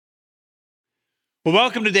Well,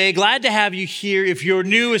 welcome today. Glad to have you here. If you're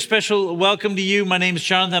new, a special welcome to you. My name is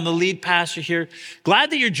Jonathan. I'm the lead pastor here.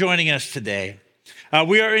 Glad that you're joining us today.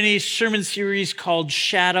 We are in a sermon series called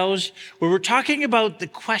Shadows, where we're talking about the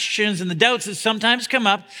questions and the doubts that sometimes come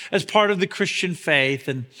up as part of the Christian faith.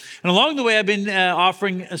 And along the way, I've been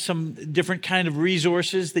offering some different kind of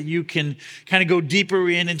resources that you can kind of go deeper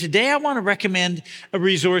in. And today I want to recommend a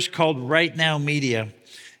resource called Right Now Media.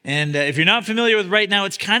 And if you're not familiar with Right Now,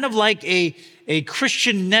 it's kind of like a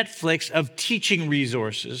Christian Netflix of teaching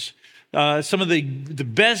resources. Some of the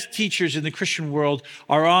best teachers in the Christian world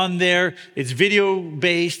are on there. It's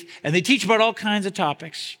video-based, and they teach about all kinds of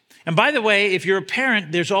topics. And by the way, if you're a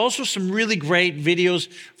parent, there's also some really great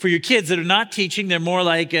videos for your kids that are not teaching. They're more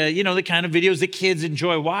like, the kind of videos that kids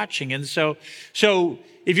enjoy watching. And so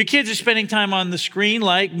if your kids are spending time on the screen,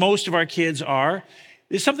 like most of our kids are,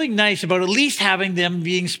 there's something nice about at least having them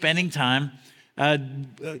spending time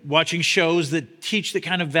watching shows that teach the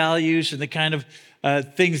kind of values and the kind of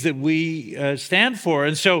things that we stand for.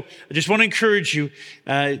 And so I just want to encourage you,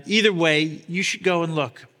 either way, you should go and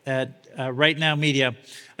look at Right Now Media.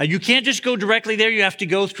 You can't just go directly there. You have to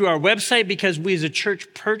go through our website because we as a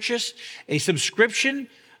church purchase a subscription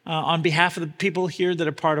on behalf of the people here that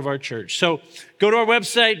are part of our church. So go to our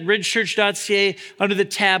website, ridgechurch.ca, under the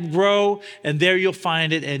tab Grow, and there you'll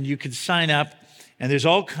find it, and you can sign up, and there's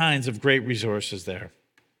all kinds of great resources there.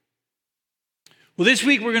 Well, this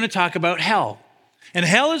week we're going to talk about hell. And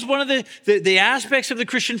hell is one of the aspects of the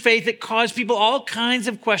Christian faith that cause people all kinds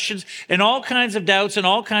of questions and all kinds of doubts and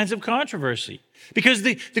all kinds of controversy. Because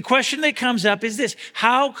the question that comes up is this: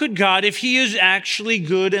 how could God, if he is actually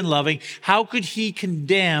good and loving, how could he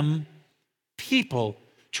condemn people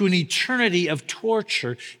to an eternity of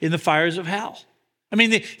torture in the fires of hell? I mean,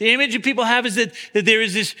 the image that people have is that there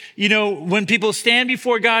is this, when people stand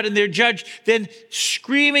before God and they're judged, then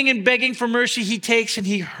screaming and begging for mercy, he takes and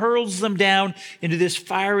he hurls them down into this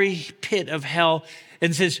fiery pit of hell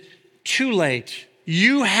and says, too late.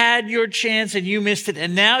 You had your chance and you missed it,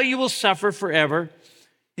 and now you will suffer forever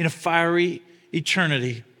in a fiery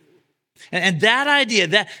eternity. And that idea,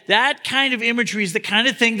 that kind of imagery is the kind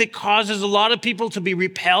of thing that causes a lot of people to be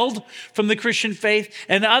repelled from the Christian faith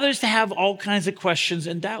and others to have all kinds of questions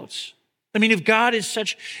and doubts. I mean, if God is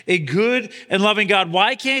such a good and loving God,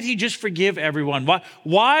 why can't he just forgive everyone?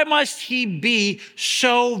 Why must he be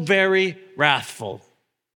so very wrathful?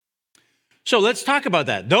 So let's talk about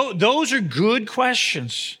that. Those are good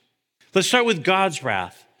questions. Let's start with God's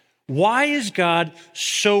wrath. Why is God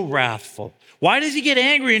so wrathful? Why does he get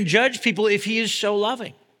angry and judge people if he is so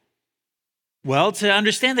loving? Well, to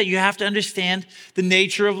understand that, you have to understand the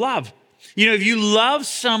nature of love. If you love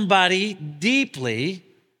somebody deeply,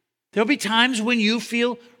 there'll be times when you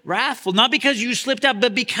feel wrathful, not because you slipped up,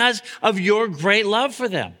 but because of your great love for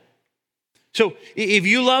them. So if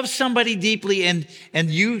you love somebody deeply and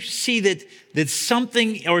you see that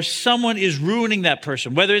something or someone is ruining that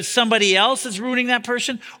person, whether it's somebody else that's ruining that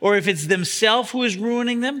person or if it's themselves who is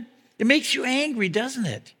ruining them, it makes you angry, doesn't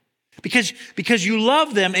it? Because you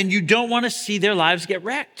love them and you don't want to see their lives get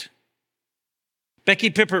wrecked. Becky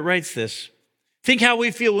Pippert writes this: think how we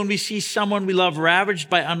feel when we see someone we love ravaged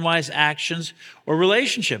by unwise actions or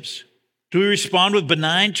relationships. Do we respond with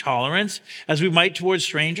benign tolerance as we might towards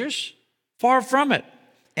strangers? Far from it.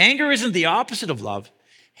 Anger isn't the opposite of love.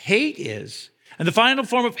 Hate is. And the final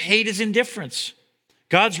form of hate is indifference.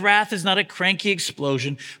 God's wrath is not a cranky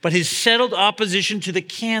explosion, but his settled opposition to the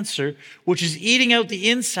cancer, which is eating out the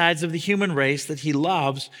insides of the human race that he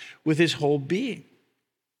loves with his whole being.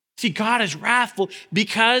 See, God is wrathful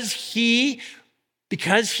because he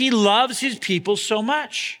loves his people so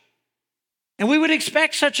much. And we would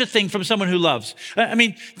expect such a thing from someone who loves. I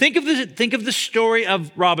mean, think of the story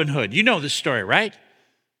of Robin Hood. You know this story, right?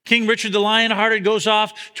 King Richard the Lionhearted goes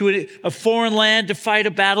off to a foreign land to fight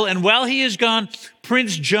a battle. And while he is gone,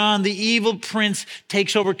 Prince John, the evil prince,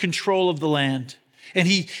 takes over control of the land. And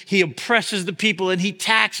he oppresses the people and he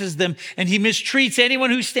taxes them and he mistreats anyone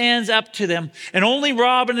who stands up to them. And only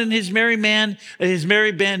Robin and his merry band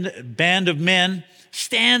of men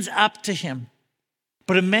stands up to him.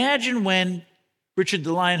 But imagine when Richard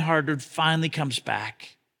the Lionhearted finally comes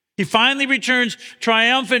back. He finally returns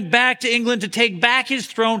triumphant back to England to take back his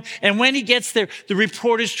throne. And when he gets there, the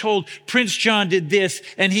report is told, Prince John did this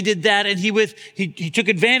and he did that. And he took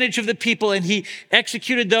advantage of the people and he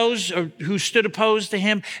executed those who stood opposed to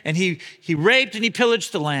him. And he raped and he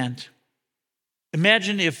pillaged the land.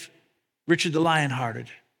 Imagine if Richard the Lionhearted,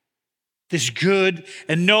 this good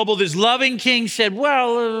and noble, this loving king said,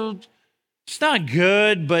 well, It's not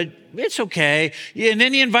good, but it's okay. And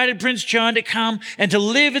then he invited Prince John to come and to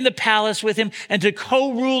live in the palace with him and to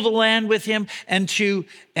co-rule the land with him and to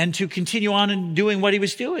continue on in doing what he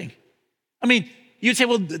was doing. I mean, you'd say,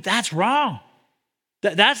 well, that's wrong.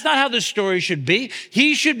 That's not how the story should be.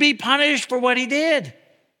 He should be punished for what he did.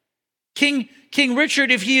 King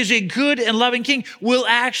Richard, if he is a good and loving king, will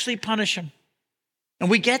actually punish him. And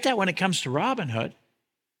we get that when it comes to Robin Hood.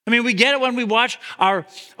 I mean, we get it when we watch our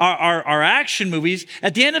action movies.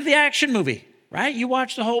 At the end of the action movie, right? You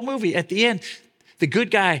watch the whole movie. At the end, the good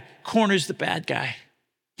guy corners the bad guy.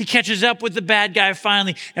 He catches up with the bad guy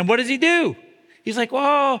finally. And what does he do? He's like,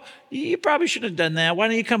 well, you probably should have done that. Why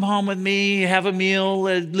don't you come home with me, have a meal,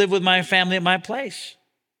 live with my family at my place?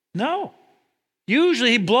 No. Usually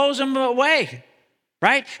he blows them away,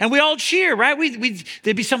 right? And we all cheer, right?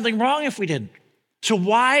 There'd be something wrong if we didn't. So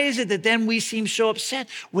why is it that then we seem so upset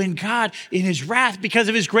when God, in his wrath, because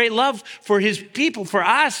of his great love for his people, for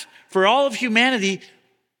us, for all of humanity,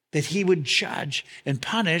 that he would judge and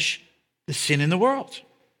punish the sin in the world?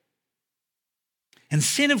 And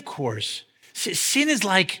sin, of course, sin is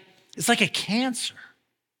it's like a cancer.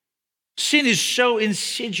 Sin is so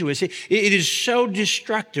insidious. It is so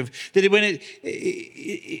destructive that when it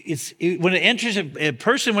enters a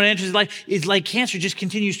person, when it enters life, it's like cancer, just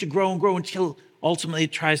continues to grow and grow until ultimately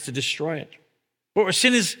it tries to destroy it. Or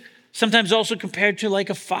sin is sometimes also compared to like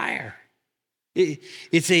a fire.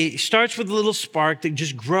 It starts with a little spark that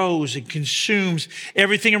just grows and consumes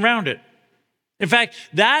everything around it. In fact,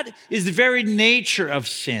 that is the very nature of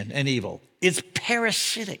sin and evil. It's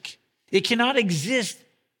parasitic. It cannot exist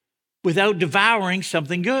without devouring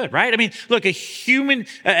something good, right? I mean, look, a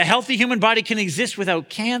healthy human body can exist without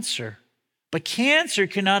cancer, but cancer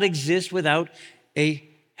cannot exist without a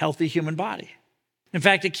healthy human body. In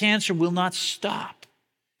fact, a cancer will not stop.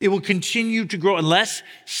 It will continue to grow unless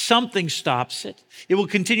something stops it. It will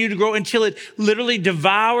continue to grow until it literally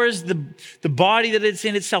devours the body that it's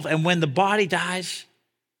in itself. And when the body dies,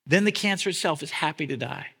 then the cancer itself is happy to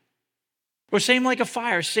die. Or same like a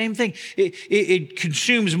fire, same thing. It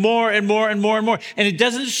consumes more and more and more and more. And it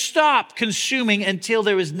doesn't stop consuming until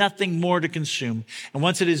there is nothing more to consume. And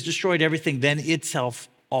once it has destroyed everything, then itself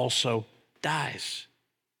also dies.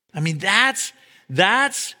 I mean, that's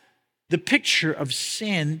the picture of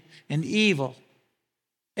sin and evil.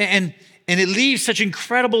 And it leaves such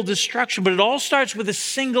incredible destruction, but it all starts with a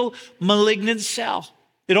single malignant cell.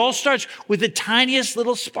 It all starts with the tiniest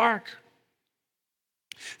little spark.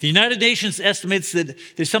 The United Nations estimates that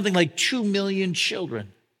there's something like 2 million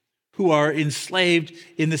children who are enslaved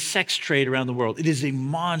in the sex trade around the world. It is a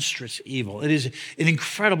monstrous evil. It is an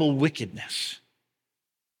incredible wickedness.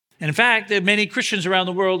 And in fact, many Christians around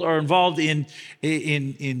the world are involved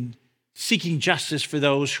in seeking justice for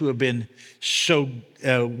those who have been so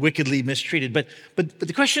wickedly mistreated. But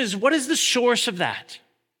the question is, what is the source of that?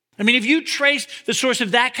 I mean, if you trace the source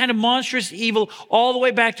of that kind of monstrous evil all the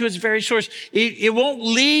way back to its very source, it won't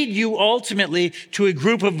lead you ultimately to a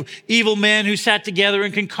group of evil men who sat together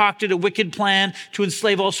and concocted a wicked plan to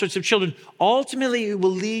enslave all sorts of children. Ultimately, it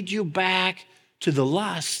will lead you back to the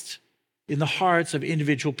lust in the hearts of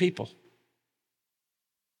individual people.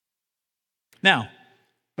 Now,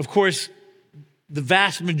 of course, the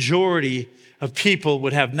vast majority of people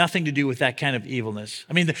would have nothing to do with that kind of evilness.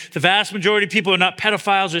 I mean, the vast majority of people are not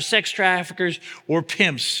pedophiles or sex traffickers or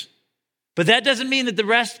pimps. But that doesn't mean that the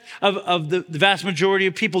rest of the vast majority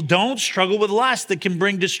of people don't struggle with lust that can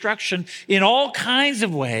bring destruction in all kinds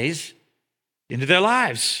of ways into their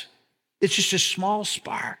lives. It's just a small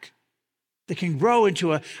spark that can grow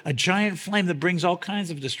into a giant flame that brings all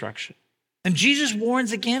kinds of destruction. And Jesus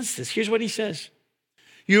warns against this. Here's what he says.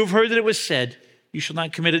 You have heard that it was said, you shall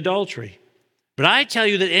not commit adultery. But I tell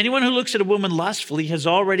you that anyone who looks at a woman lustfully has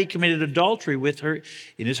already committed adultery with her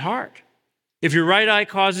in his heart. If your right eye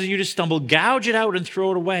causes you to stumble, gouge it out and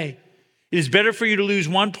throw it away. It is better for you to lose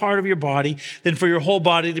one part of your body than for your whole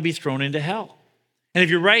body to be thrown into hell. And if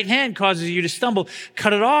your right hand causes you to stumble,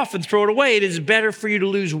 cut it off and throw it away. It is better for you to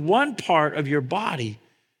lose one part of your body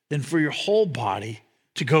than for your whole body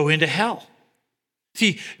to go into hell.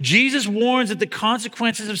 See, Jesus warns that the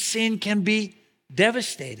consequences of sin can be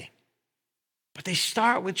devastating. But they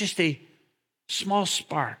start with just a small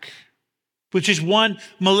spark, with just one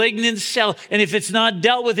malignant cell. And if it's not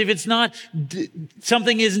dealt with, if it's not,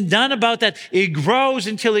 something isn't done about that, it grows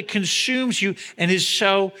until it consumes you and is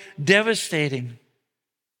so devastating.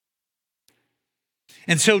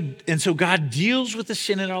 And so God deals with the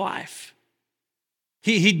sin in our life.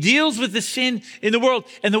 He deals with the sin in the world.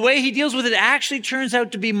 And the way he deals with it actually turns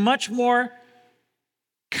out to be much more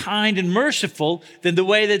kind and merciful than the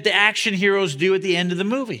way that the action heroes do at the end of the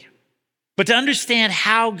movie. But to understand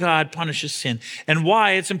how God punishes sin and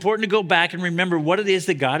why, it's important to go back and remember what it is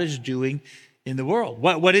that God is doing in the world.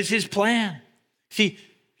 What is his plan? See,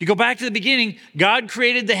 you go back to the beginning, God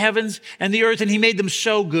created the heavens and the earth, and he made them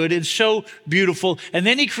so good and so beautiful. And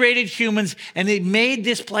then he created humans, and he made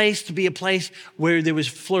this place to be a place where there was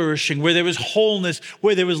flourishing, where there was wholeness,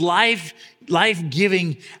 where there was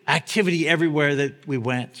life-giving activity everywhere that we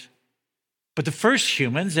went. But the first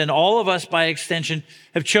humans, and all of us by extension,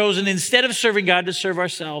 have chosen, instead of serving God, to serve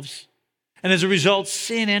ourselves. And as a result,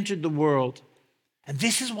 sin entered the world. And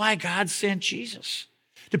this is why God sent Jesus,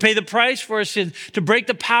 to pay the price for our sin, to break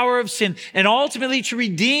the power of sin, and ultimately to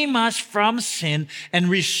redeem us from sin and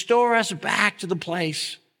restore us back to the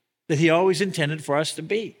place that he always intended for us to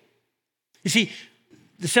be. You see,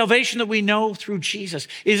 the salvation that we know through Jesus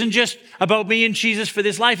isn't just about me and Jesus for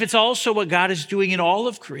this life. It's also what God is doing in all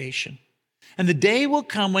of creation. And the day will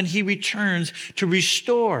come when he returns to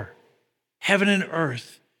restore heaven and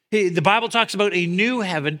earth. The Bible talks about a new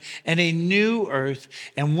heaven and a new earth.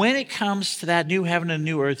 And when it comes to that new heaven and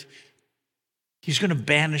new earth, he's going to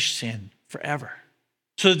banish sin forever.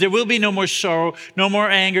 So that there will be no more sorrow, no more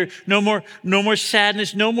anger, no more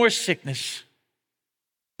sadness, no more sickness.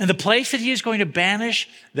 And the place that he is going to banish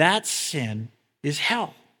that sin is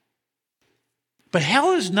hell. But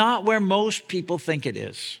hell is not where most people think it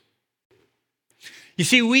is. You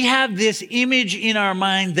see, we have this image in our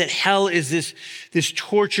mind that hell is this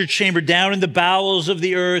torture chamber down in the bowels of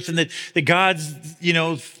the earth, and that God,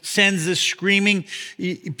 sends the screaming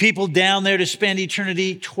people down there to spend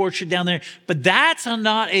eternity tortured down there. But that's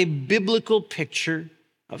not a biblical picture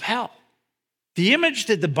of hell. The image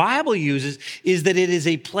that the Bible uses is that it is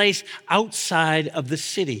a place outside of the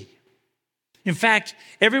city. In fact,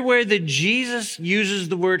 everywhere that Jesus uses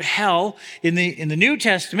the word hell in the New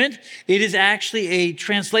Testament, it is actually a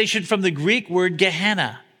translation from the Greek word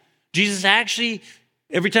Gehenna. Jesus actually,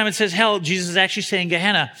 every time it says hell, Jesus is actually saying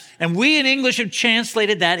Gehenna. And we in English have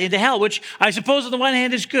translated that into hell, which I suppose on the one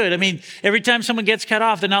hand is good. I mean, every time someone gets cut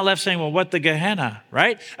off, they're not left saying, well, what the Gehenna,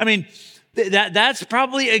 right? I mean, that's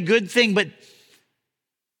probably a good thing, but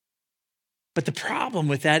the problem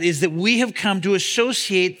with that is that we have come to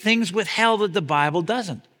associate things with hell that the Bible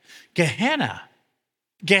doesn't. Gehenna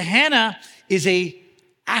is a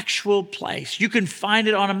actual place. You can find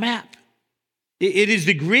it on a map. It is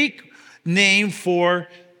the Greek name for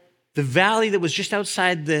the valley that was just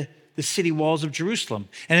outside the city walls of Jerusalem.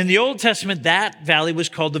 And in the Old Testament, that valley was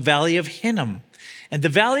called the Valley of Hinnom. And the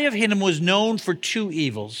Valley of Hinnom was known for two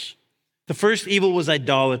evils. The first evil was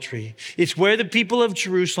idolatry. It's where the people of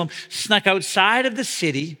Jerusalem snuck outside of the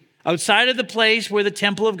city, outside of the place where the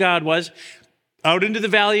temple of God was, out into the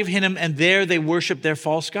Valley of Hinnom, and there they worshiped their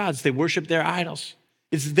false gods. They worshiped their idols.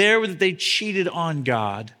 It's there that they cheated on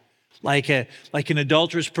God, like an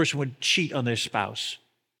adulterous person would cheat on their spouse.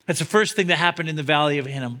 That's the first thing that happened in the Valley of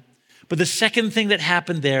Hinnom. But the second thing that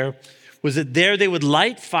happened there was that there they would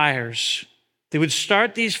light fires. They would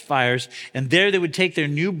start these fires, and there they would take their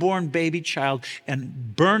newborn baby child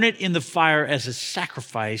and burn it in the fire as a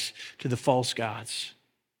sacrifice to the false gods.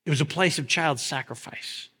 It was a place of child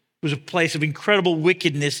sacrifice. It was a place of incredible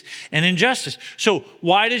wickedness and injustice. So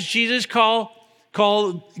why does Jesus call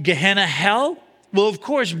Gehenna hell? Well, of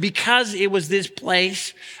course, because it was this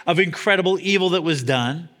place of incredible evil that was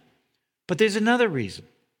done. But there's another reason,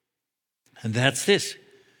 and that's this: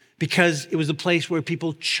 because it was a place where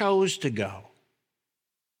people chose to go.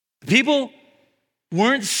 People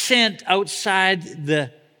weren't sent outside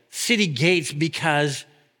the city gates because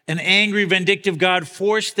an angry, vindictive God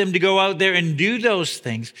forced them to go out there and do those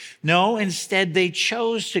things. No, instead, they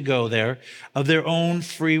chose to go there of their own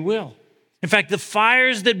free will. In fact, the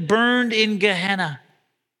fires that burned in Gehenna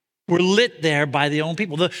were lit there by the own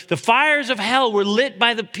people. The fires of hell were lit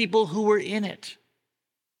by the people who were in it.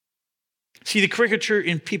 See, the caricature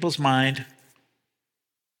in people's mind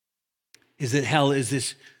is that hell is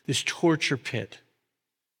this torture pit.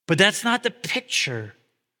 But that's not the picture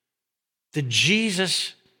that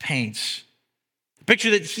Jesus paints. The picture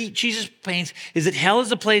that Jesus paints is that hell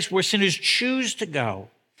is a place where sinners choose to go.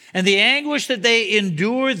 And the anguish that they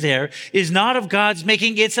endure there is not of God's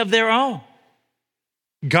making, it's of their own.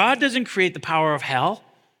 God doesn't create the power of hell.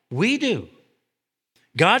 We do.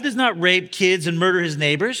 God does not rape kids and murder his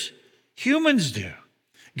neighbors. Humans do.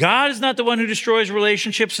 God is not the one who destroys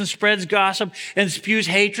relationships and spreads gossip and spews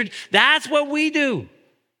hatred. That's what we do.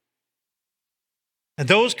 And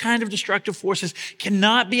those kind of destructive forces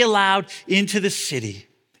cannot be allowed into the city,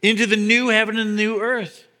 into the new heaven and the new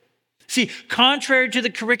earth. See, contrary to the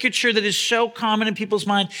caricature that is so common in people's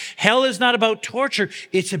mind, hell is not about torture,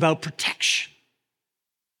 it's about protection.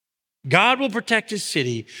 God will protect his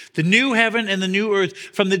city, the new heaven and the new earth,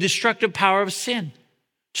 from the destructive power of sin,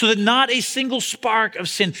 so that not a single spark of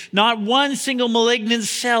sin, not one single malignant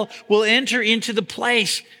cell will enter into the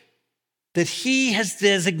place that he has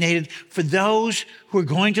designated for those who are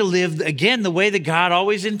going to live, again, the way that God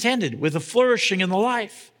always intended, with a flourishing in the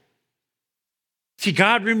life. See,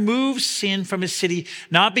 God removes sin from his city,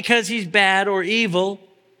 not because he's bad or evil,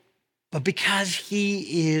 but because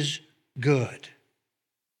he is good.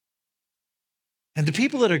 And the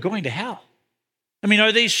people that are going to hell, I mean,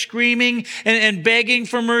 are they screaming and begging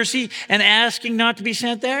for mercy and asking not to be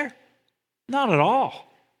sent there? Not at all.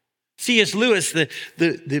 C.S. Lewis,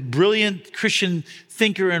 the brilliant Christian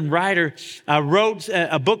thinker and writer, wrote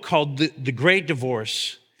a book called The Great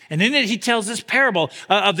Divorce. And in it, he tells this parable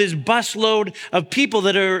of this busload of people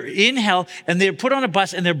that are in hell, and they're put on a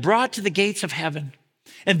bus and they're brought to the gates of heaven.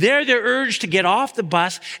 And there they're urged to get off the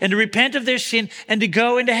bus and to repent of their sin and to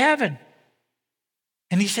go into heaven.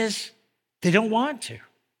 And he says they don't want to.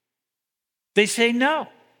 They say no,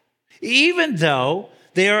 even though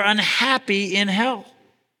they are unhappy in hell.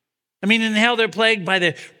 I mean, in hell, they're plagued by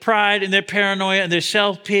their pride and their paranoia and their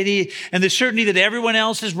self-pity and the certainty that everyone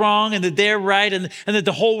else is wrong and that they're right and that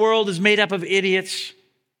the whole world is made up of idiots.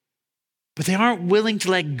 But they aren't willing to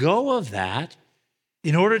let go of that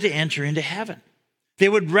in order to enter into heaven. They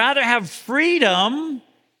would rather have freedom,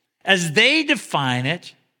 as they define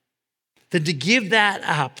it, than to give that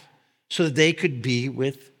up so that they could be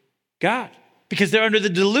with God. Because they're under the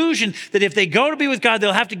delusion that if they go to be with God,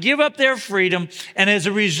 they'll have to give up their freedom. And as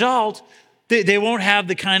a result, they won't have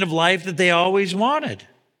the kind of life that they always wanted,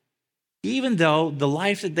 even though the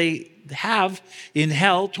life that they have in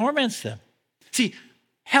hell torments them. See,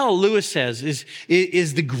 hell, Lewis says,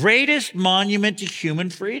 is the greatest monument to human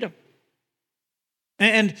freedom.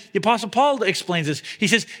 And the Apostle Paul explains this. He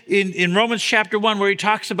says in Romans chapter 1, where he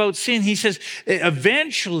talks about sin, he says,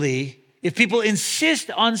 eventually, if people insist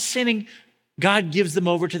on sinning, God gives them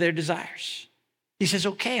over to their desires. He says,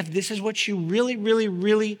 okay, if this is what you really, really,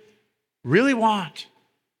 really, really want,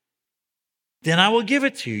 then I will give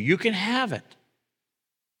it to you. You can have it.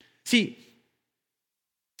 See,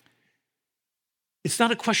 it's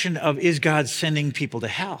not a question of, is God sending people to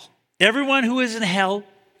hell? Everyone who is in hell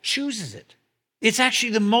chooses it. It's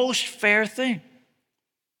actually the most fair thing.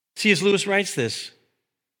 C.S. Lewis writes this: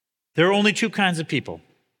 there are only two kinds of people: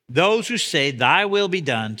 those who say, thy will be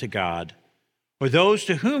done, to God, or those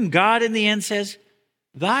to whom God in the end says,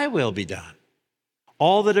 thy will be done.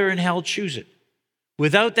 All that are in hell choose it.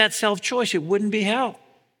 Without that self-choice, it wouldn't be hell.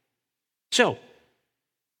 So,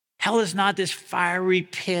 hell is not this fiery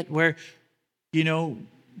pit where,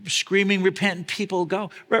 screaming, repentant people go.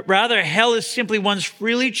 Rather, hell is simply one's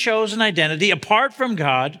freely chosen identity, apart from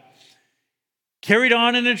God, carried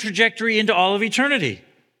on in a trajectory into all of eternity.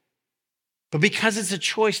 But because it's a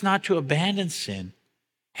choice not to abandon sin,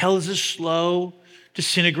 hell is a slow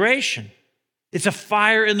disintegration. It's a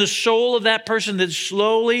fire in the soul of that person that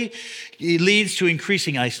slowly leads to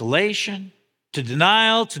increasing isolation, to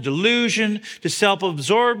denial, to delusion, to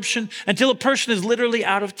self-absorption, until a person is literally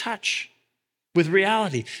out of touch with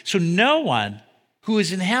reality. So no one who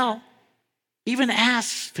is in hell even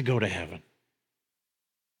asks to go to heaven.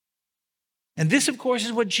 And this, of course,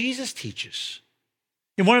 is what Jesus teaches.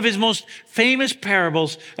 In one of his most famous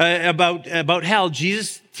parables about hell,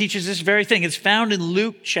 Jesus teaches this very thing. It's found in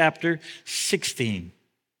Luke chapter 16.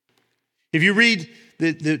 If you read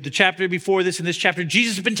the chapter before this and this chapter,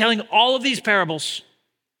 Jesus has been telling all of these parables,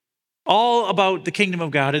 all about the kingdom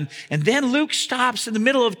of God. And then Luke stops in the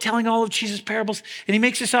middle of telling all of Jesus' parables, and he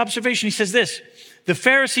makes this observation. He says this: the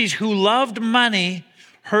Pharisees who loved money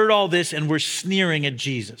heard all this and were sneering at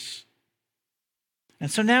Jesus. And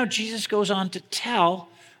so now Jesus goes on to tell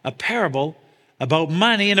a parable about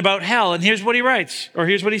money and about hell. And here's what he writes, or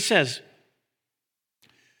here's what he says.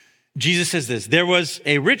 Jesus says this: there was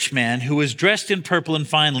a rich man who was dressed in purple and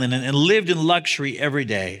fine linen and lived in luxury every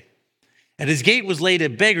day. At his gate was laid a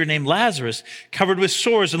beggar named Lazarus, covered with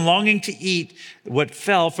sores and longing to eat what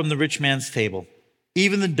fell from the rich man's table.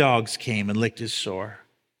 Even the dogs came and licked his sore.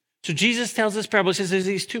 So Jesus tells this parable. He says there's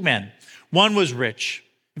these two men. One was rich.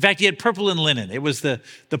 In fact, he had purple and linen. It was the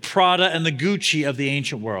Prada and the Gucci of the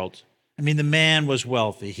ancient world. I mean, the man was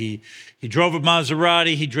wealthy. He drove a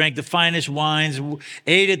Maserati. He drank the finest wines,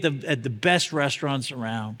 ate at the best restaurants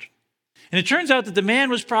around. And it turns out that the man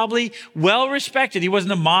was probably well respected. He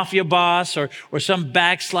wasn't a mafia boss or some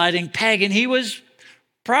backsliding pagan. He was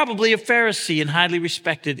probably a Pharisee and highly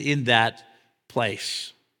respected in that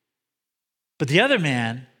place. But the other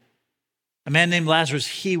man, a man named Lazarus,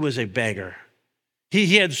 he was a beggar.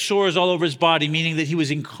 He had sores all over his body, meaning that he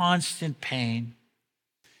was in constant pain.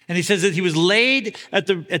 And he says that he was laid at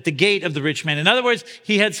the gate of the rich man. In other words,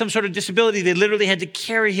 he had some sort of disability. They literally had to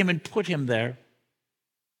carry him and put him there.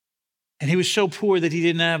 And he was so poor that he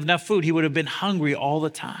didn't have enough food. He would have been hungry all the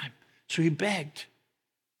time. So he begged.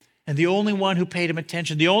 And the only one who paid him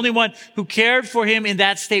attention, the only one who cared for him in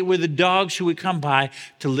that state were the dogs who would come by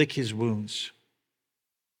to lick his wounds.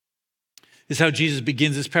 This is how Jesus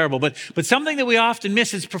begins this parable. But something that we often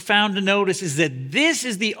miss, it's profound to notice, is that this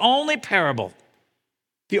is the only parable,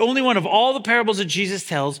 the only one of all the parables that Jesus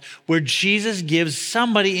tells where Jesus gives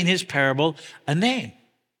somebody in his parable a name,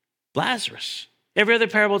 Lazarus. Every other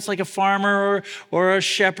parable, it's like a farmer or a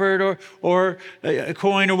shepherd or a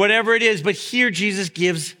coin or whatever it is. But here Jesus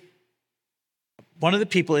gives one of the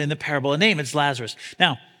people in the parable a name. It's Lazarus.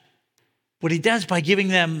 Now, what he does by giving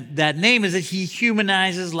them that name is that he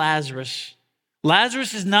humanizes Lazarus.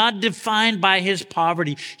 Lazarus is not defined by his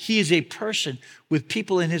poverty. He is a person with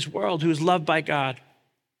people in his world who is loved by God.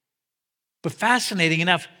 But fascinating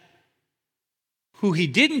enough, who he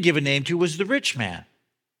didn't give a name to was the rich man.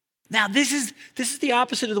 Now, this is the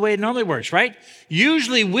opposite of the way it normally works, right?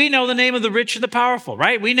 Usually we know the name of the rich and the powerful,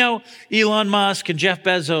 right? We know Elon Musk and Jeff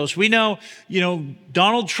Bezos. We know,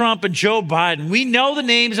 Donald Trump and Joe Biden. We know the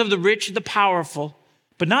names of the rich and the powerful,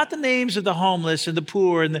 but not the names of the homeless and the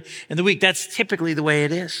poor and the weak. That's typically the way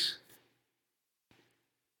it is.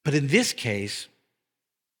 But in this case,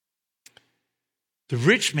 the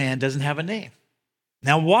rich man doesn't have a name.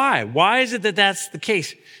 Now, why? Why is it that that's the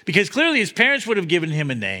case? Because clearly his parents would have given him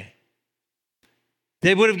a name.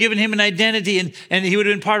 They would have given him an identity and he would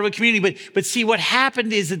have been part of a community. But see, what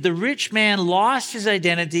happened is that the rich man lost his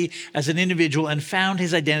identity as an individual and found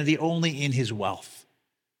his identity only in his wealth.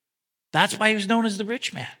 That's why he was known as the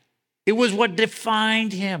rich man. It was what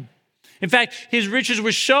defined him. In fact, his riches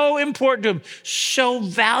were so important to him, so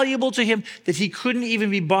valuable to him, that he couldn't even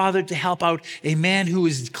be bothered to help out a man who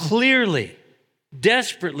was clearly,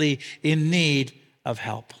 desperately in need of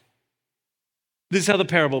help. This is how the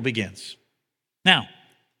parable begins. Now,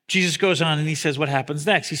 Jesus goes on and he says what happens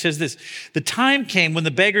next. He says this: the time came when the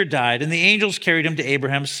beggar died and the angels carried him to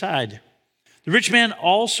Abraham's side. The rich man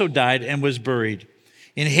also died and was buried.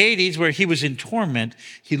 In Hades, where he was in torment,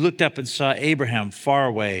 he looked up and saw Abraham far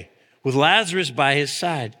away, with Lazarus by his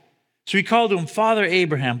side. So he called to him, Father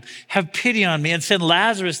Abraham, have pity on me and send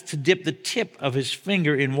Lazarus to dip the tip of his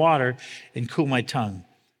finger in water and cool my tongue,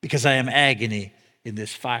 because I am agony in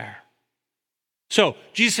this fire. So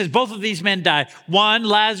Jesus says both of these men die. One,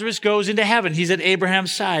 Lazarus, goes into heaven. He's at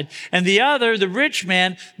Abraham's side. And the other, the rich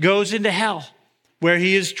man, goes into hell, where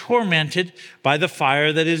he is tormented by the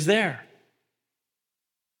fire that is there.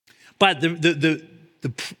 But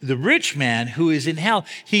the rich man who is in hell,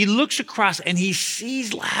 he looks across and he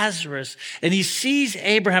sees Lazarus and he sees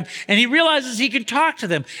Abraham and he realizes he can talk to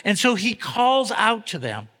them. And so he calls out to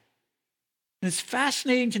them. And it's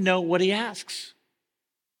fascinating to know what he asks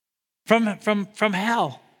from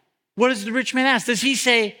hell. What does the rich man ask? Does he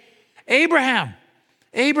say, Abraham,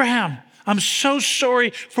 I'm so sorry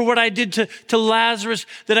for what I did to Lazarus,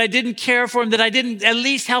 that I didn't care for him, that I didn't at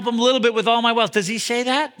least help him a little bit with all my wealth? Does he say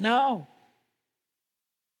that? No.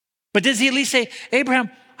 But does he at least say,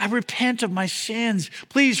 Abraham, I repent of my sins.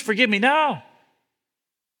 Please forgive me? No.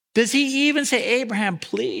 Does he even say, Abraham,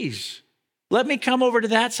 please, let me come over to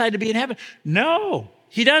that side to be in heaven? No,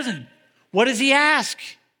 he doesn't. What does he ask?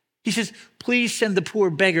 He says, please send the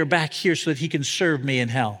poor beggar back here so that he can serve me in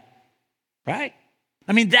hell. Right?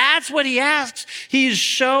 I mean, that's what he asks. He is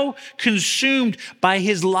so consumed by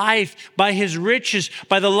his life, by his riches,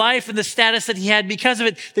 by the life and the status that he had because of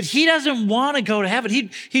it, that he doesn't want to go to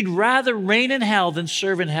heaven. He'd rather reign in hell than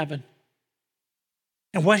serve in heaven.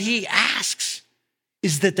 And what he asks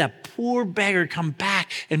is that that poor beggar come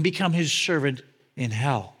back and become his servant in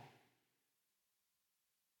hell.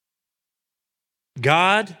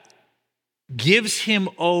 God gives him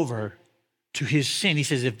over to his sin. He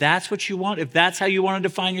says, if that's what you want, if that's how you want to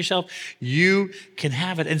define yourself, you can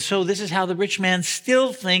have it. And so this is how the rich man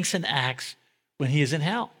still thinks and acts when he is in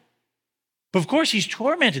hell. But of course, he's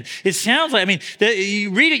tormented. It sounds like,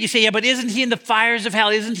 you read it, you say, yeah, but isn't he in the fires of hell?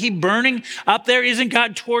 Isn't he burning up there? Isn't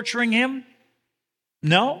God torturing him?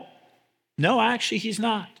 No, actually, he's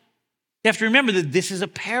not. You have to remember that this is a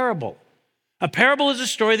parable. A parable is a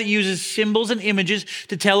story that uses symbols and images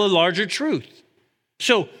to tell a larger truth.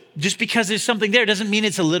 So just because there's something there doesn't mean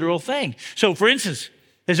it's a literal thing. So for instance,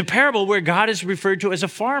 there's a parable where God is referred to as a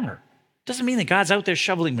farmer. It doesn't mean that God's out there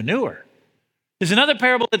shoveling manure. There's another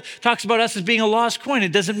parable that talks about us as being a lost coin.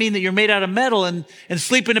 It doesn't mean that you're made out of metal and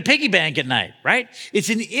sleep in a piggy bank at night, right? It's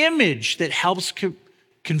an image that helps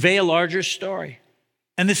convey a larger story.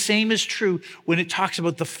 And the same is true when it talks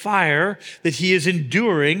about the fire that he is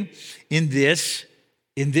enduring in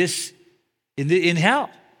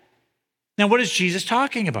hell. Now, what is Jesus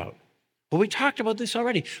talking about? Well, we talked about this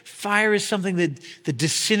already. Fire is something that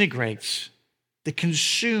disintegrates, that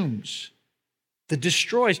consumes, that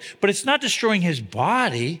destroys. But it's not destroying his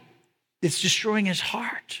body, it's destroying his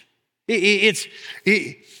heart. It's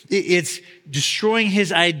destroying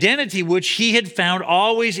his identity, which he had found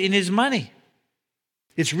always in his money.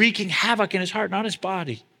 It's wreaking havoc in his heart, not his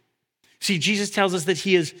body. See, Jesus tells us that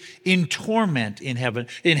he is in torment in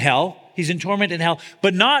hell. He's in torment in hell,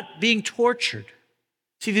 but not being tortured.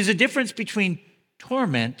 See, there's a difference between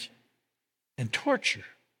torment and torture.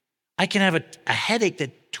 I can have a headache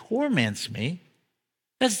that torments me.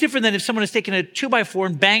 That's different than if someone is taking a 2x4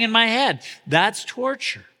 and banging my head. That's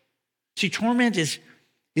torture. See, torment is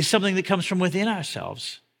something that comes from within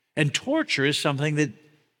ourselves, and torture is something that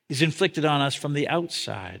is inflicted on us from the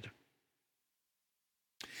outside.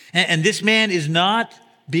 And this man is not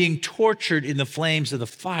being tortured in the flames of the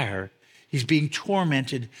fire. He's being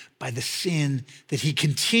tormented by the sin that he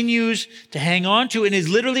continues to hang on to and is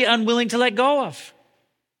literally unwilling to let go of.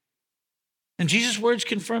 And Jesus' words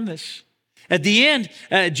confirm this. At the end,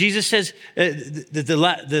 Jesus says,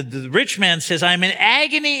 the rich man says, I'm in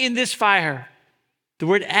agony in this fire. The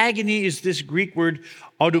word agony is this Greek word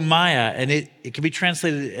odumaia, and it can be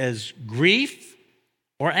translated as grief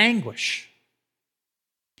or anguish.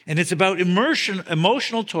 And it's about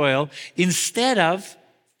emotional toil instead of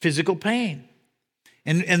physical pain.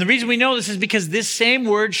 And the reason we know this is because this same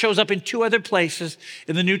word shows up in two other places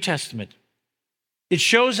in the New Testament. It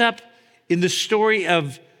shows up in the story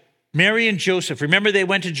of Mary and Joseph. Remember, they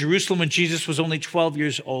went to Jerusalem when Jesus was only 12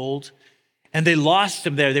 years old, and they lost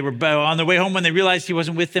him there. They were on their way home when they realized he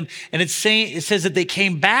wasn't with them. And it says that they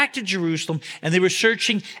came back to Jerusalem, and they were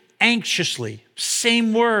searching anxiously.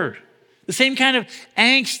 Same word. The same kind of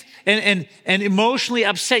angst and emotionally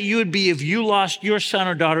upset you would be if you lost your son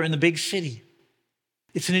or daughter in the big city.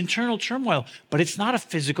 It's an internal turmoil, but it's not a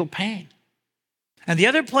physical pain. And the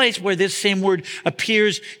other place where this same word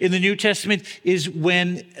appears in the New Testament is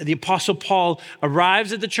when the Apostle Paul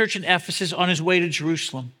arrives at the church in Ephesus on his way to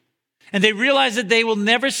Jerusalem. And they realize that they will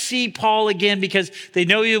never see Paul again because they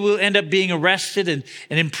know he will end up being arrested and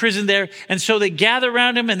imprisoned there. And so they gather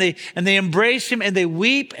around him and they embrace him and they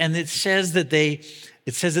weep. And it says that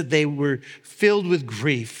they were filled with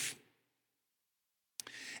grief.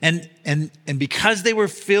 And because they were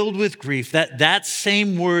filled with grief, that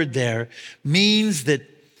same word there means the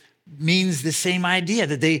same idea,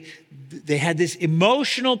 that they had this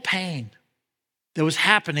emotional pain that was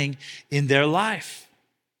happening in their life.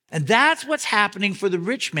 And that's what's happening for the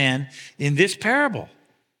rich man in this parable,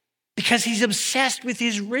 because he's obsessed with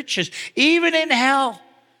his riches, even in hell.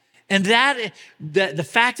 And the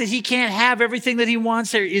fact that he can't have everything that he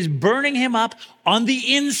wants there is burning him up on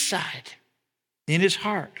the inside, in his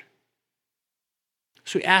heart.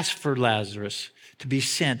 So he asked for Lazarus to be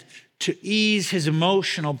sent to ease his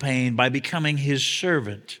emotional pain by becoming his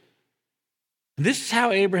servant. And this is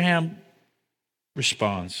how Abraham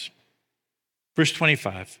responds. Verse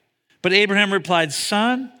 25. But Abraham replied,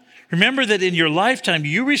 Son, remember that in your lifetime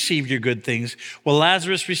you received your good things, while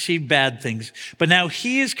Lazarus received bad things. But now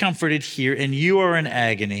he is comforted here, and you are in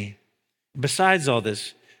agony. Besides all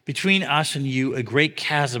this, between us and you, a great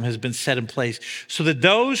chasm has been set in place, so that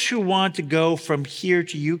those who want to go from here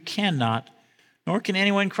to you cannot, nor can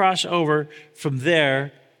anyone cross over from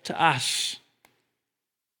there to us.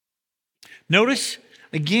 Notice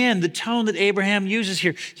again the tone that Abraham uses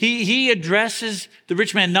here. He addresses the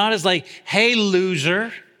rich man not as like, hey,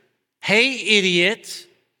 loser, hey, idiot,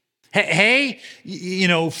 hey,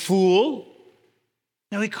 fool.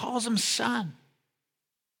 No, he calls him son.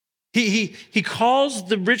 He calls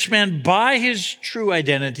the rich man by his true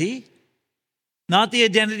identity, not the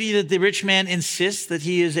identity that the rich man insists that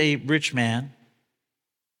he is a rich man.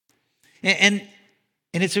 And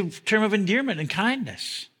it's a term of endearment and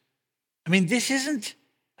kindness. I mean, this isn't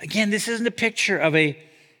a picture of a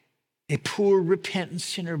poor, repentant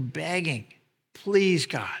sinner begging, please,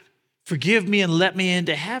 God, forgive me and let me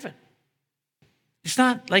into heaven. It's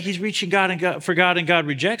not like he's reaching for God and God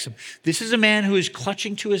rejects him. This is a man who is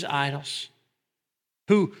clutching to his idols,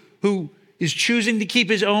 who is choosing to keep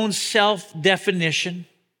his own self-definition,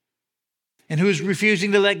 and who is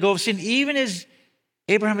refusing to let go of sin, even as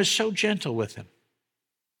Abraham is so gentle with him.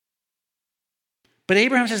 But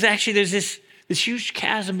Abraham says, actually, there's this huge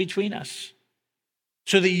chasm between us,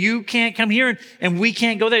 so that you can't come here and we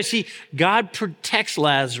can't go there. See, God protects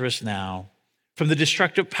Lazarus now from the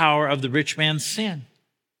destructive power of the rich man's sin.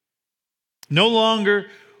 No longer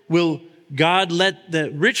will God let the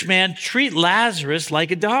rich man treat Lazarus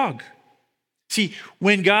like a dog. See,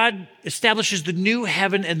 when God establishes the new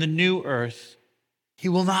heaven and the new earth, he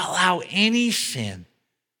will not allow any sin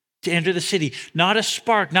to enter the city, not a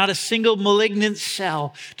spark, not a single malignant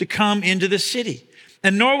cell to come into the city.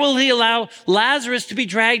 And nor will he allow Lazarus to be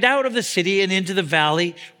dragged out of the city and into the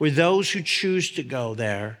valley where those who choose to go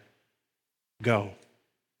there go.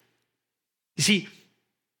 You see,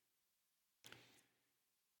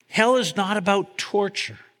 hell is not about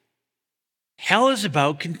torture. Hell is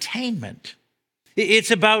about containment.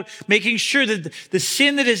 It's about making sure that the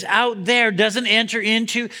sin that is out there doesn't enter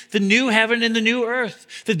into the new heaven and the new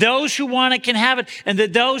earth. That those who want it can have it, and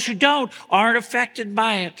that those who don't aren't affected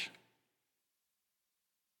by it.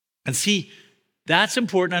 And see, that's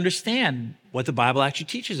important to understand what the Bible actually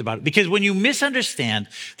teaches about it. Because when you misunderstand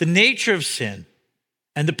the nature of sin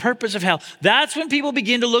and the purpose of hell, that's when people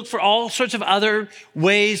begin to look for all sorts of other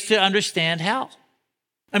ways to understand hell.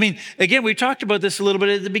 I mean, again, we talked about this a little bit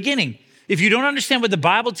at the beginning. If you don't understand what the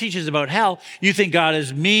Bible teaches about hell, you think God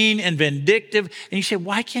is mean and vindictive, and you say,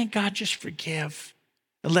 why can't God just forgive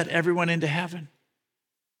and let everyone into heaven?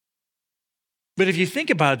 But if you think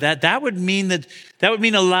about that, that would mean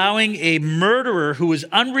allowing a murderer who was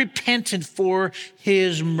unrepentant for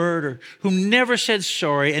his murder, who never said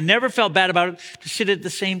sorry and never felt bad about it, to sit at the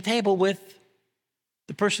same table with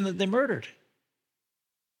the person that they murdered.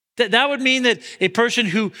 That would mean that a person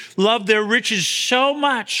who loved their riches so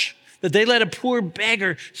much that they let a poor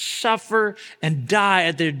beggar suffer and die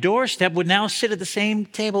at their doorstep would now sit at the same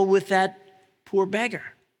table with that poor beggar.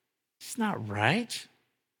 It's not right.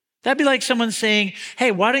 That'd be like someone saying,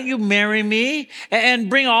 hey, why don't you marry me and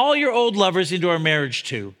bring all your old lovers into our marriage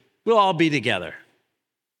too? We'll all be together.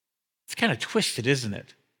 It's kind of twisted, isn't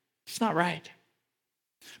it? It's not right.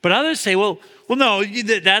 But others say, well, no,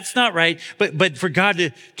 that's not right. But for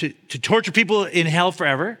God to torture people in hell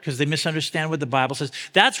forever because they misunderstand what the Bible says,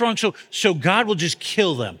 that's wrong. So God will just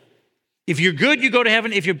kill them. If you're good, you go to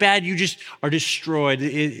heaven. If you're bad, you just are destroyed.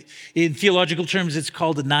 In theological terms, it's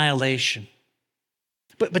called annihilation.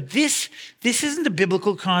 But this isn't a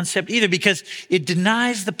biblical concept either, because it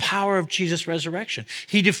denies the power of Jesus' resurrection.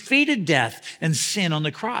 He defeated death and sin on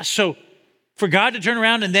the cross. So for God to turn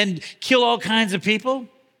around and then kill all kinds of people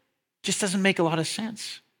just doesn't make a lot of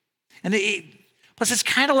sense. And plus, it's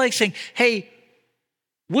kind of like saying, hey,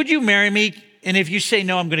 would you marry me? And if you say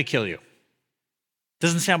no, I'm going to kill you.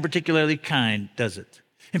 Doesn't sound particularly kind, does it?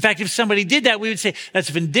 In fact, if somebody did that, we would say that's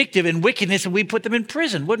vindictive and wickedness, and we'd put them in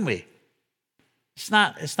prison, wouldn't we? It's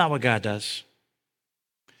not what God does.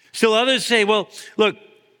 Still others say, well, look,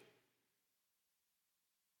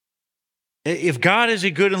 if God is a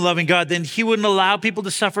good and loving God, then he wouldn't allow people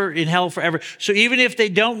to suffer in hell forever. So even if they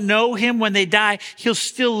don't know him when they die, he'll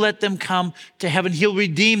still let them come to heaven. He'll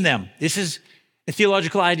redeem them. This is a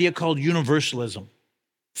theological idea called universalism.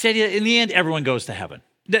 It's the idea, in the end, everyone goes to heaven.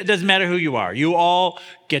 It doesn't matter who you are. You all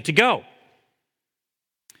get to go.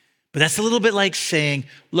 But that's a little bit like saying,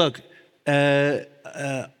 look,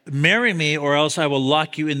 marry me or else I will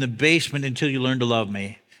lock you in the basement until you learn to love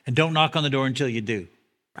me. And don't knock on the door until you do.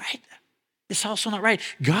 Right? It's also not right.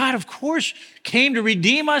 God, of course, came to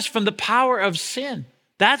redeem us from the power of sin.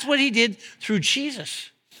 That's what he did through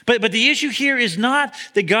Jesus. But the issue here is not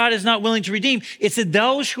that God is not willing to redeem. It's that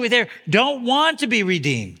those who are there don't want to be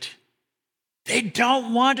redeemed. They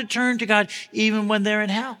don't want to turn to God even when they're in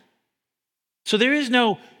hell. So there is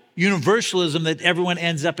no universalism that everyone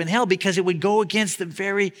ends up in hell, because it would go against the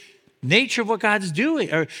very nature of what God's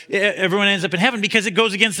doing. Or everyone ends up in heaven because it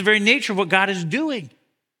goes against the very nature of what God is doing.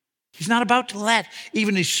 He's not about to let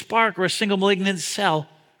even a spark or a single malignant cell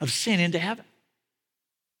of sin into heaven.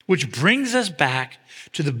 Which brings us back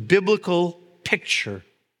to the biblical picture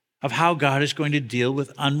of how God is going to deal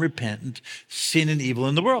with unrepentant sin and evil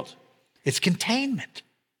in the world. It's containment.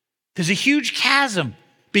 There's a huge chasm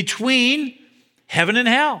between heaven and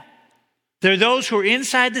hell. There are those who are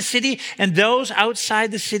inside the city and those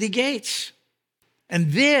outside the city gates.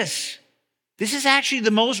 And this is actually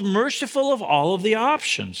the most merciful of all of the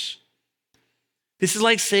options. This is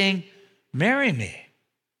like saying, marry me.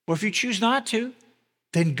 Or if you choose not to,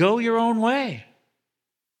 then go your own way.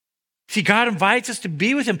 See, God invites us to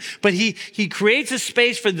be with him, but he creates a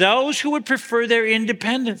space for those who would prefer their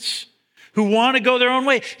independence, who want to go their own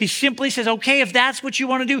way. He simply says, okay, if that's what you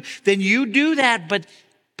want to do, then you do that, but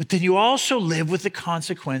then you also live with the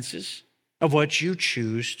consequences of what you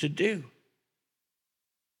choose to do.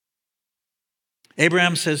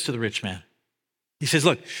 Abraham says to the rich man, he says,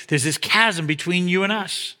 look, there's this chasm between you and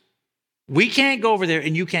us. We can't go over there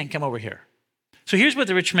and you can't come over here. So here's what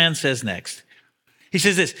the rich man says next. He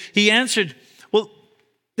says this, he answered, well,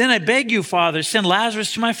 Then I beg you, Father, send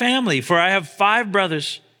Lazarus to my family, for I have 5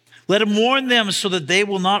 brothers. Let him warn them so that they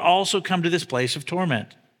will not also come to this place of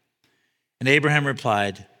torment." And Abraham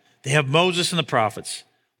replied, "They have Moses and the prophets.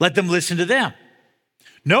 Let them listen to them."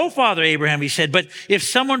 "No, Father Abraham," he said, "but if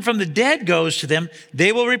someone from the dead goes to them,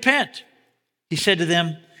 they will repent." He said to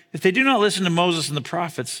them, "If they do not listen to Moses and the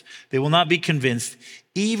prophets, they will not be convinced,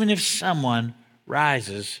 even if someone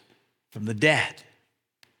rises from the dead."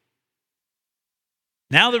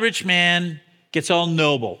 Now the rich man gets all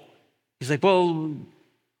noble. He's like, "Well,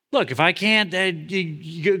 look, if I can't, at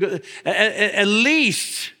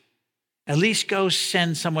least go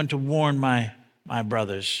send someone to warn my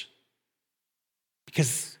brothers.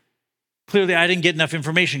 Because clearly I didn't get enough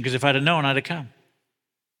information, because if I'd have known, I'd have come."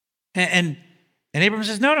 And Abraham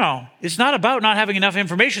says, no, it's not about not having enough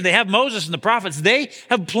information. They have Moses and the prophets. They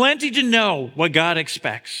have plenty to know what God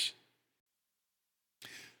expects.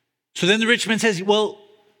 So then the rich man says, "Well,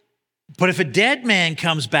 but if a dead man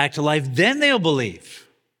comes back to life, then they'll believe."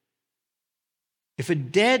 If a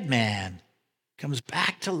dead man comes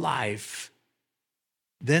back to life,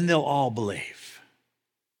 then they'll all believe.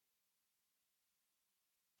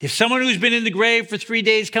 If someone who's been in the grave for 3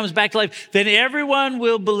 days comes back to life, then everyone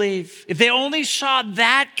will believe. If they only saw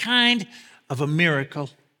that kind of a miracle.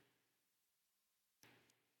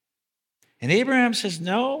 And Abraham says,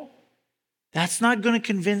 no, that's not going to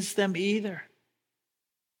convince them either.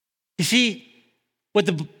 You see, what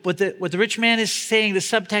the rich man is saying, the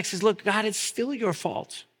subtext is, look, God, it's still your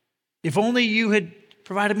fault. If only you had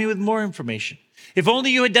provided me with more information. If only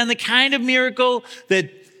you had done the kind of miracle that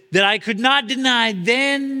I could not deny,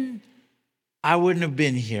 then I wouldn't have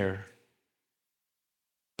been here.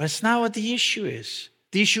 But it's not what the issue is.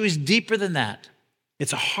 The issue is deeper than that.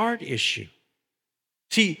 It's a heart issue.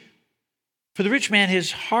 See, for the rich man,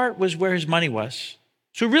 his heart was where his money was.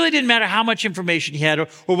 So it really didn't matter how much information he had or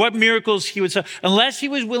what miracles he would say, unless he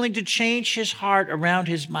was willing to change his heart around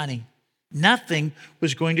his money. Nothing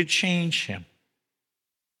was going to change him.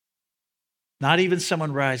 Not even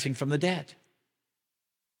someone rising from the dead.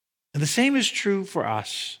 And the same is true for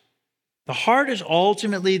us. The heart is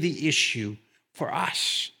ultimately the issue for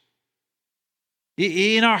us.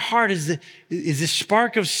 In our heart is this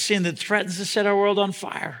spark of sin that threatens to set our world on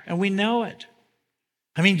fire, and we know it.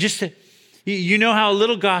 I mean, you know how a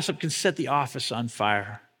little gossip can set the office on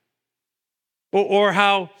fire, or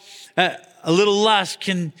how a little lust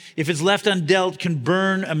can, if it's left undealt, can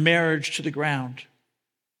burn a marriage to the ground,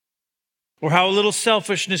 or how a little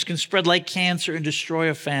selfishness can spread like cancer and destroy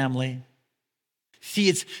a family. See,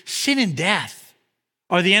 it's sin and death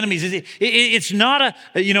are the enemies. It's not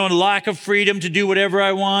a lack of freedom to do whatever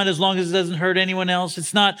I want as long as it doesn't hurt anyone else.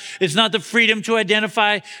 It's not the freedom to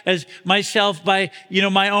identify as myself by,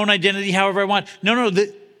 my own identity however I want. No,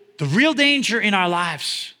 the real danger in our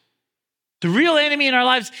lives, the real enemy in our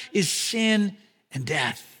lives is sin and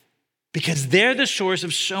death, because they're the source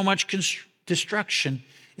of so much destruction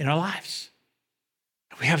in our lives.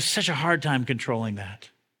 We have such a hard time controlling that.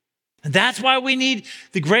 And that's why we need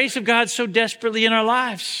the grace of God so desperately in our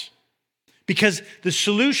lives. Because the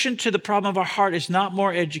solution to the problem of our heart is not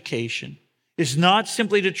more education. It's not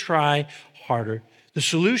simply to try harder. The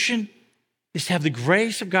solution is to have the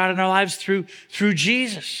grace of God in our lives through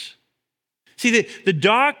Jesus. See, the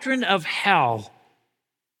doctrine of hell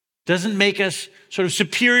doesn't make us sort of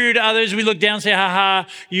superior to others. We look down and say, ha,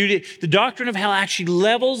 you did. The doctrine of hell actually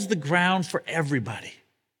levels the ground for everybody,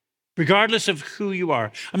 regardless of who you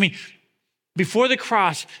are. I mean, before the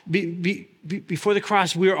cross,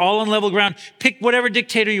 we were all on level ground. Pick whatever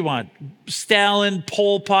dictator you want. Stalin,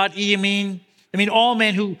 Pol Pot, Idi Amin. I mean, all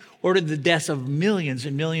men who ordered the deaths of millions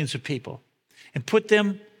and millions of people. And put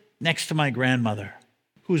them next to my grandmother,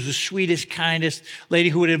 who was the sweetest, kindest lady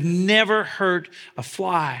who would have never hurt a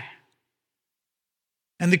fly.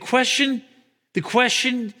 And the question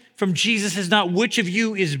from Jesus is not which of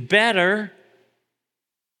you is better.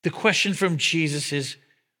 The question from Jesus is,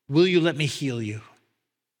 will you let me heal you?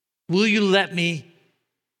 Will you let me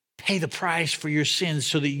pay the price for your sins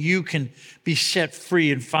so that you can be set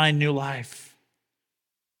free and find new life?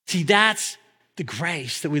 See, that's the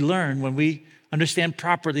grace that we learn when we understand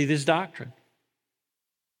properly this doctrine.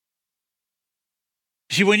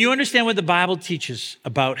 See, when you understand what the Bible teaches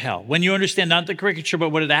about hell, when you understand not the caricature, but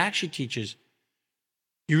what it actually teaches,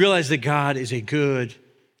 you realize that God is a good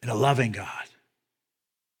and a loving God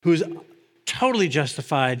who is totally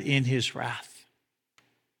justified in his wrath.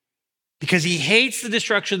 Because he hates the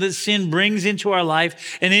destruction that sin brings into our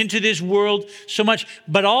life and into this world so much,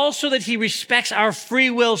 but also that he respects our free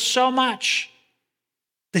will so much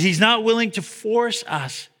that he's not willing to force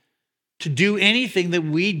us to do anything that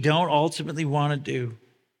we don't ultimately want to do.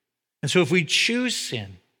 And so if we choose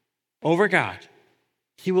sin over God,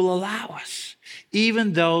 he will allow us,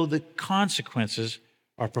 even though the consequences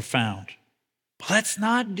are profound. But let's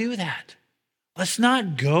not do that. Let's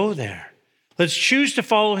not go there. Let's choose to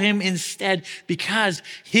follow him instead, because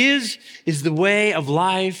his is the way of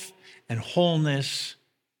life and wholeness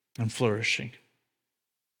and flourishing.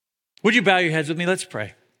 Would you bow your heads with me? Let's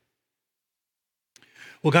pray.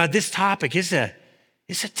 Well, God, this topic is a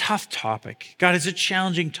tough topic. God, it's a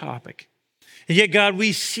challenging topic. And yet, God,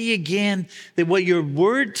 we see again that what your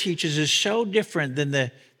word teaches is so different than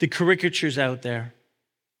the caricatures out there.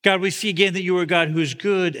 God, we see again that you are a God who is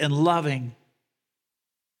good and loving,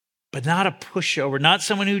 but not a pushover, not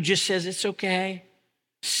someone who just says it's okay.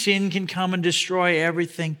 Sin can come and destroy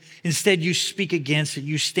everything. Instead, you speak against it,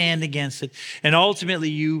 you stand against it, and ultimately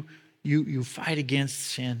you fight against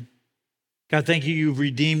sin. God, thank you. You've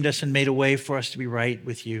redeemed us and made a way for us to be right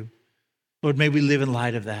with you. Lord, may we live in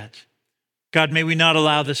light of that. God, may we not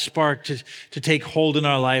allow the spark to take hold in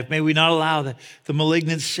our life. May we not allow the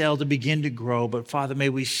malignant cell to begin to grow. But Father, may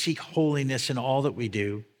we seek holiness in all that we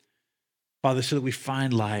do. Father, so that we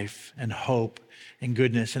find life and hope and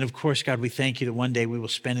goodness. And of course, God, we thank you that one day we will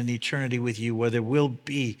spend an eternity with you where there will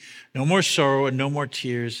be no more sorrow and no more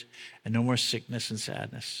tears and no more sickness and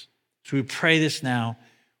sadness. So we pray this now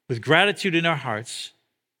with gratitude in our hearts.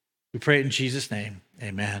 We pray it in Jesus' name.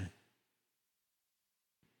 Amen.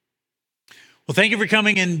 Well, thank you for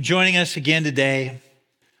coming and joining us again today.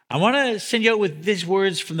 I want to send you out with these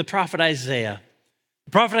words from the prophet Isaiah.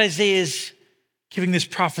 The prophet Isaiah is giving this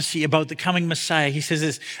prophecy about the coming Messiah. He says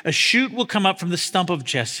this: a shoot will come up from the stump of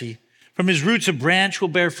Jesse. From his roots, a branch will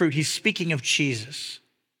bear fruit. He's speaking of Jesus.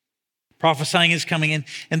 Prophesying is coming in.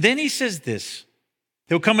 And then he says this: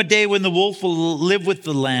 there will come a day when the wolf will live with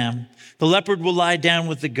the lamb. The leopard will lie down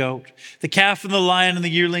with the goat. The calf and the lion and the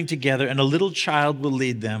yearling together, and a little child will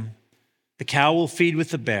lead them. The cow will feed with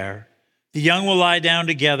the bear. The young will lie down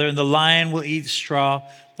together, and the lion will eat straw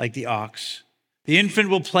like the ox. The infant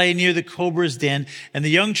will play near the cobra's den, and the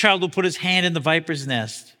young child will put his hand in the viper's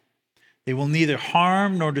nest. They will neither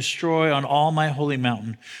harm nor destroy on all my holy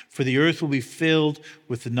mountain, for the earth will be filled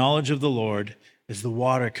with the knowledge of the Lord as the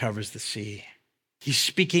water covers the sea. He's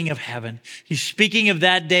speaking of heaven. He's speaking of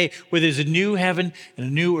that day where there's a new heaven and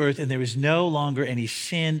a new earth, and there is no longer any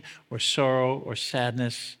sin or sorrow or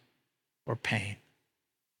sadness or pain.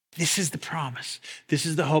 This is the promise. This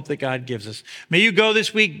is the hope that God gives us. May you go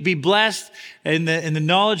this week, be blessed in the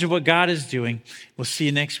knowledge of what God is doing. We'll see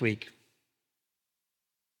you next week.